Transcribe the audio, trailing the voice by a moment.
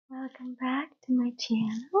welcome back to my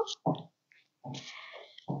channel.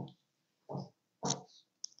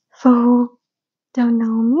 For who don't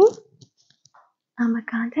know me, I'm a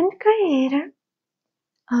content creator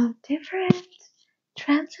of different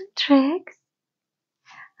trends and tricks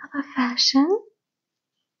about fashion.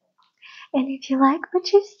 And if you like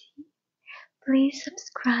what you see, please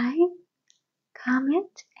subscribe,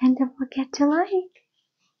 comment, and don't forget to like.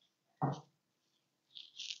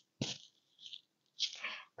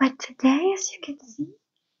 But today, as you can see,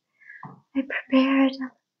 I prepared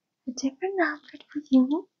a different outfit for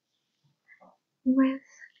you with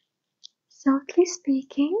softly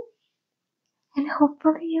speaking, and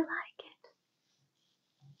hopefully you like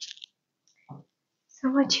it. So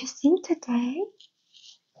what you see today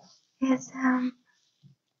is a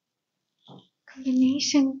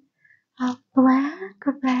combination of black,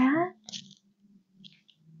 red,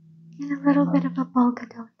 and a little bit of a polka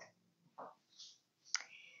dot.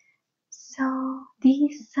 So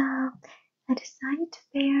these, I decided to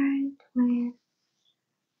pair it with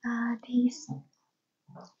these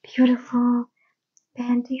beautiful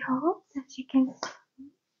pantyhose, as you can see,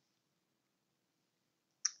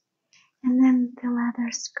 and then the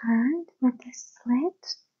leather skirt with the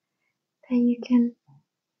slit that you can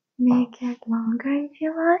make it longer if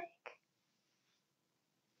you like.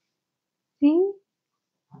 See?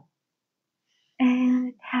 And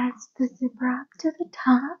it has the zipper up to the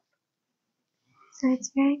top, so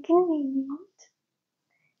it's very convenient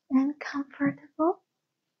and comfortable.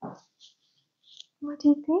 What do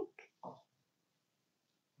you think?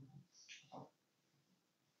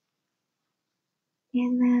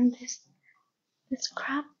 And then this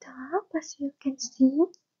crop top, as you can see,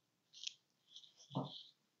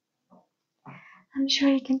 I'm sure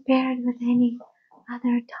you can pair it with any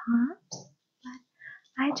other tops, but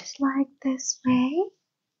I just like this way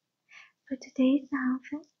for today's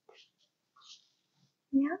outfit.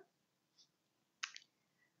 Yeah.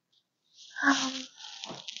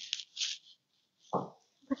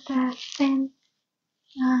 With the thin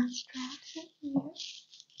straps here,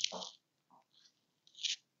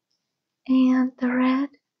 and the red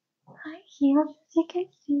high heels, as you can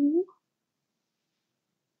see.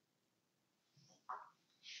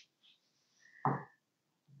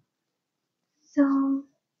 So,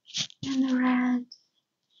 and the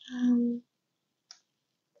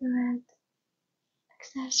red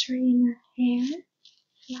accessory in the hair,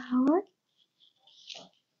 flower.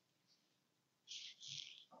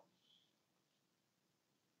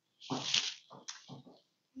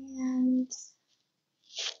 And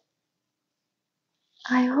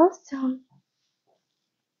I also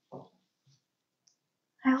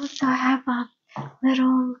have a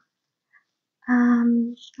little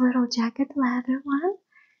jacket leather one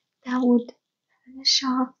that would finish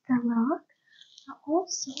off the look.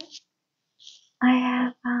 Also, I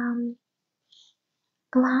have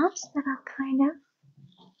gloves that are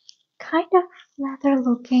kind of leather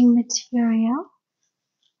looking material.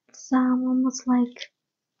 It's almost like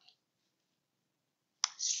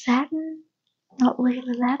satin, not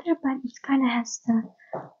really leather, but it kind of has the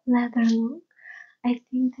leather look. I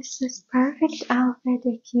think this is perfect outfit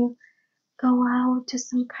if you go out to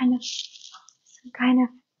some kind of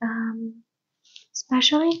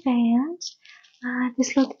special event.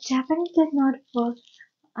 This look definitely not for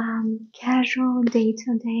casual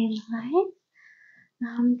day-to-day life.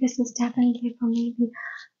 This is definitely for maybe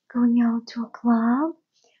going out to a club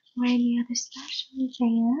or any other special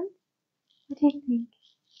event. What do you think?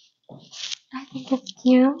 I think it's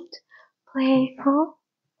cute, playful,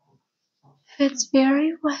 fits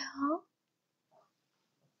very well.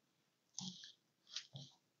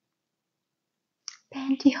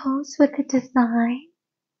 Pantyhose with the design.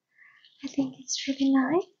 I think it's really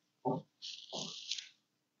nice.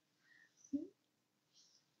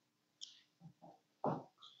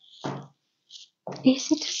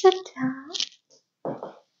 Easy to sit down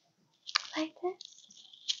like this.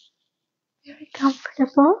 Very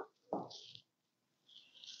comfortable.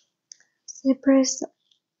 Zippers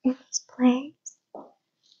in its place.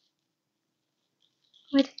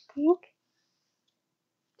 What do you think?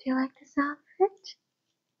 Do you like this outfit?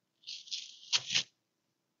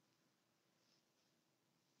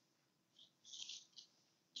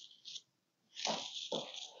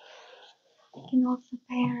 You can also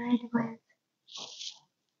pair it with,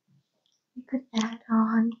 you could add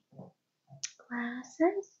on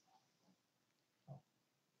glasses.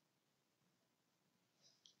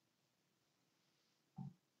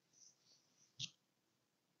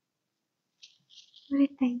 What do you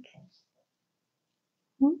think?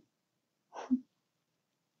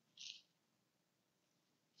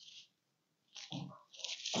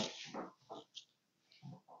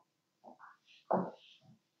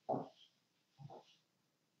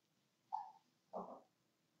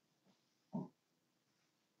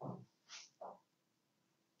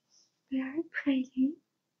 Very pretty.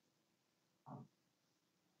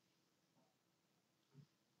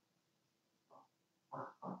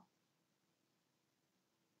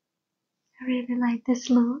 I really like this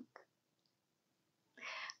look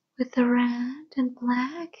with the red and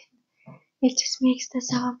black. It just makes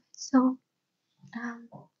this outfit so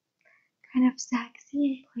kind of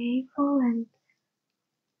sexy and playful and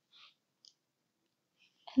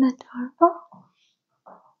adorable.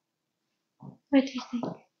 What do you think?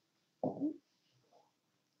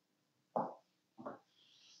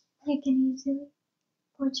 You can easily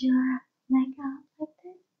put your neck out like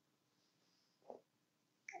this.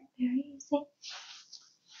 Very easy.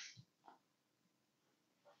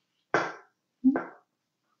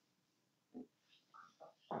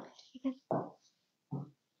 You can,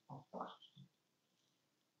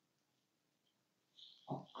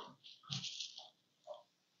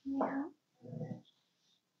 yeah.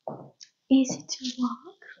 Easy to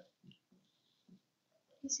walk,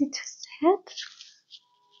 easy to sit.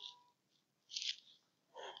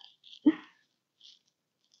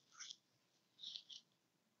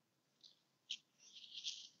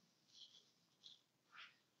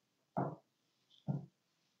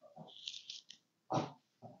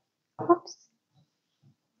 Oops.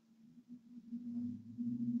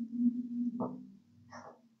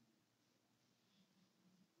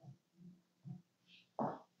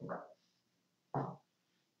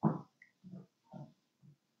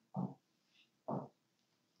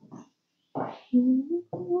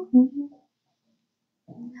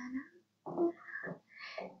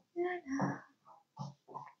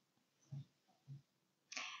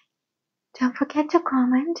 Don't forget to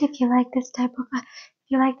comment if you like this type of, if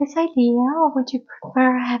you like this idea, or would you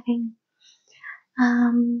prefer having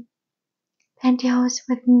pantyhose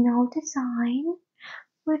with no design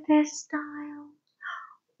with this style?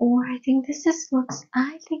 Or I think this looks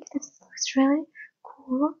really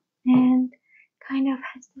cool and kind of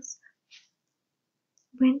has this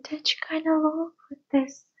vintage kind of look with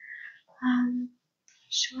this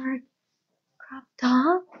short crop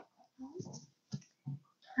top.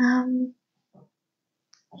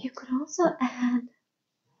 You could also add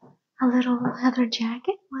a little leather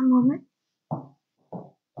jacket. One moment.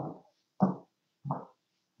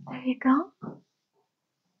 There you go.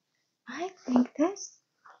 I think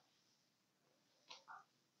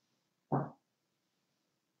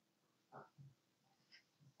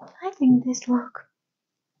this look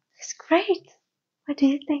is great. What do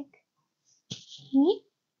you think? Me?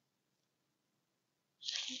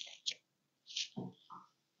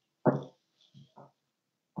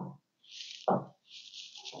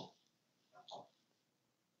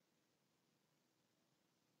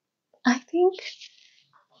 I think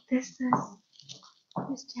this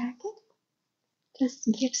jacket just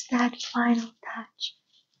gives that final touch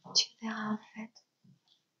to the outfit.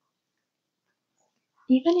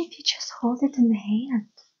 Even if you just hold it in the hand,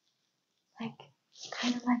 like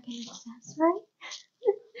kind of like an accessory,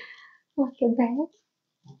 like a bag.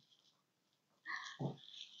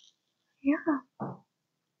 Yeah,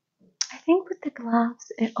 I think with the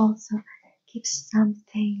gloves it also gives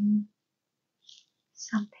something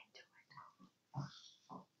to it.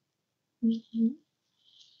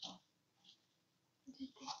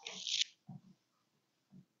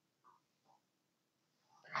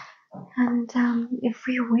 And if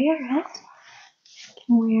we wear it,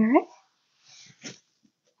 can wear it.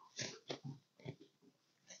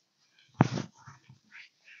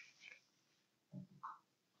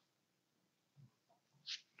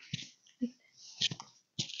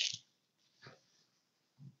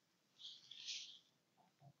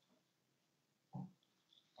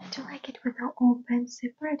 I do like it with an open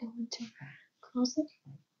zipper. I don't want to close it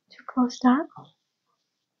too closed up,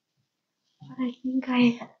 but I think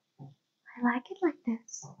I like it like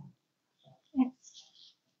this.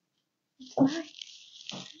 It's nice.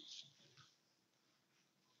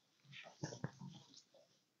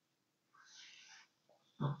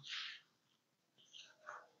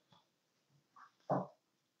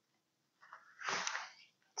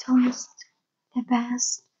 It's almost the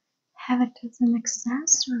best. Have it as an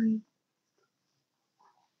accessory,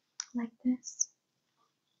 like this.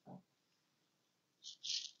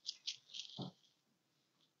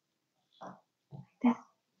 This.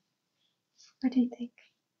 What do you think?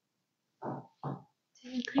 Do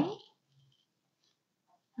you agree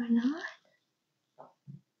or not?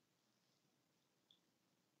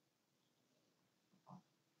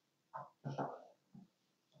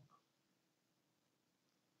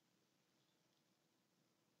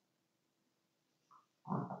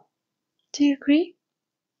 Do you agree?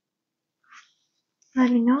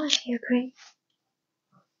 Let me know if you agree.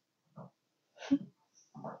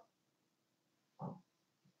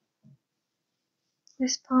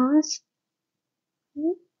 this pose.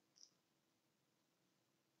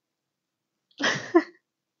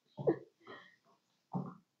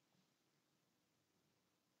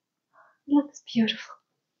 Looks beautiful.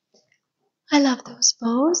 I love those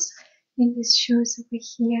bows in these shoes over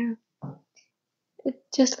here. It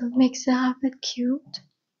just makes the outfit cute.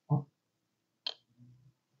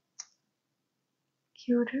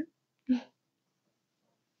 Cuter.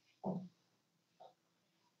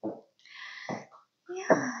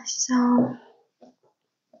 Yeah, so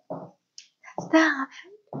that's the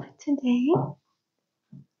outfit for today.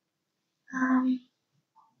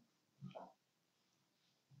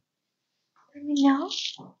 Let me know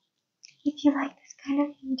if you like this kind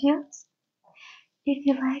of videos. If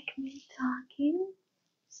you like me talking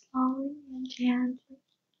slowly and gently,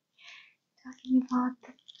 talking about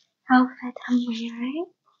the outfit I'm wearing.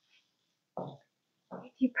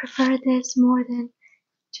 If you prefer this more than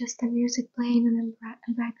just the music playing in the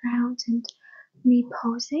background and me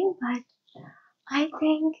posing, but I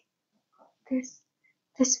think this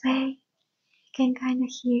way you can kind of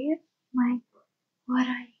hear what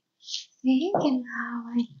I think and how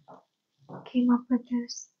I came up with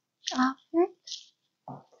this outfit.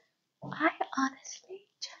 I honestly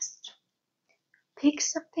just picked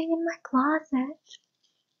something in my closet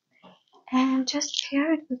and just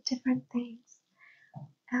paired with different things.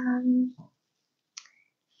 Yeah.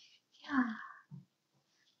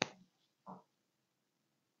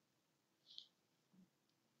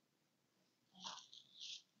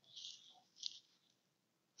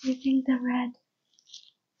 Do you think the red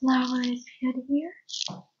flower is good here?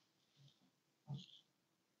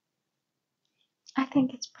 I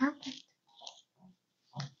think it's perfect.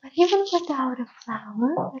 But even without a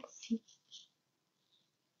flower, let's see.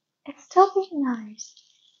 It's still be nice.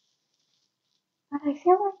 But I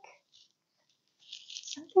feel like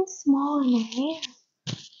something small in the hair.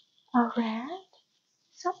 A red?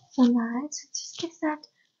 It's not so nice. It just gives that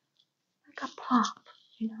like a pop,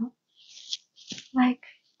 you know? Like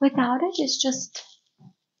without it,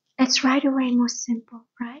 it's right away more simple,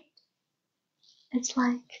 right? It's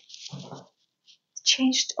like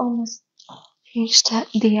almost changed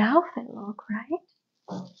the outfit look, right?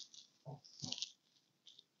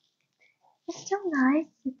 It's still nice.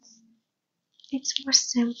 It's more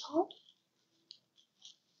simple,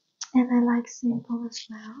 and I like simple as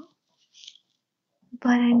well.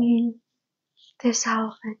 But I mean, this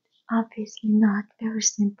outfit obviously not very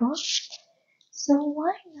simple. So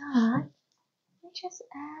why not we just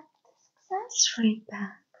add this accessory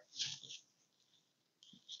back?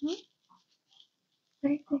 What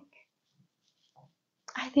do you think?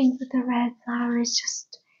 I think with the red flower it's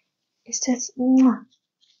just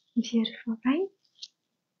beautiful, right?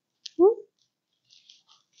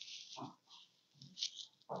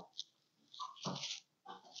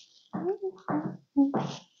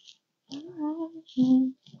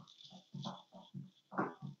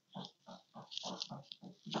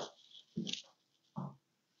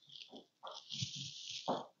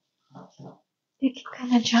 You can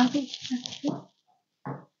kind of jump it.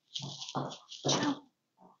 Jump. Jump.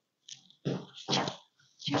 Jump.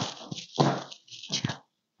 Jump.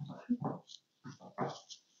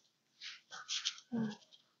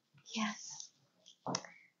 Yes.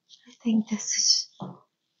 I think this is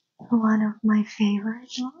one of my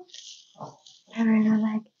favorite looks. I really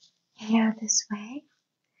like hair this way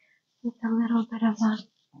with a little bit of a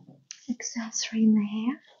accessory in the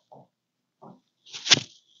hair.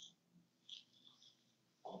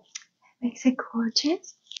 It makes it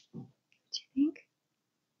gorgeous. What do you think?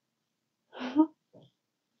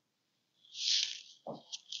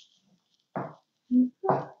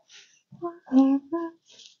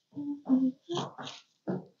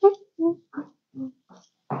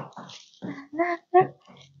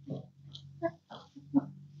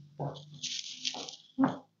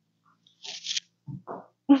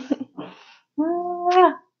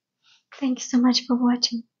 Thank you so much for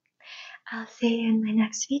watching. I'll see you in my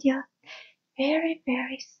next video very,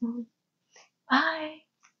 very soon. Bye.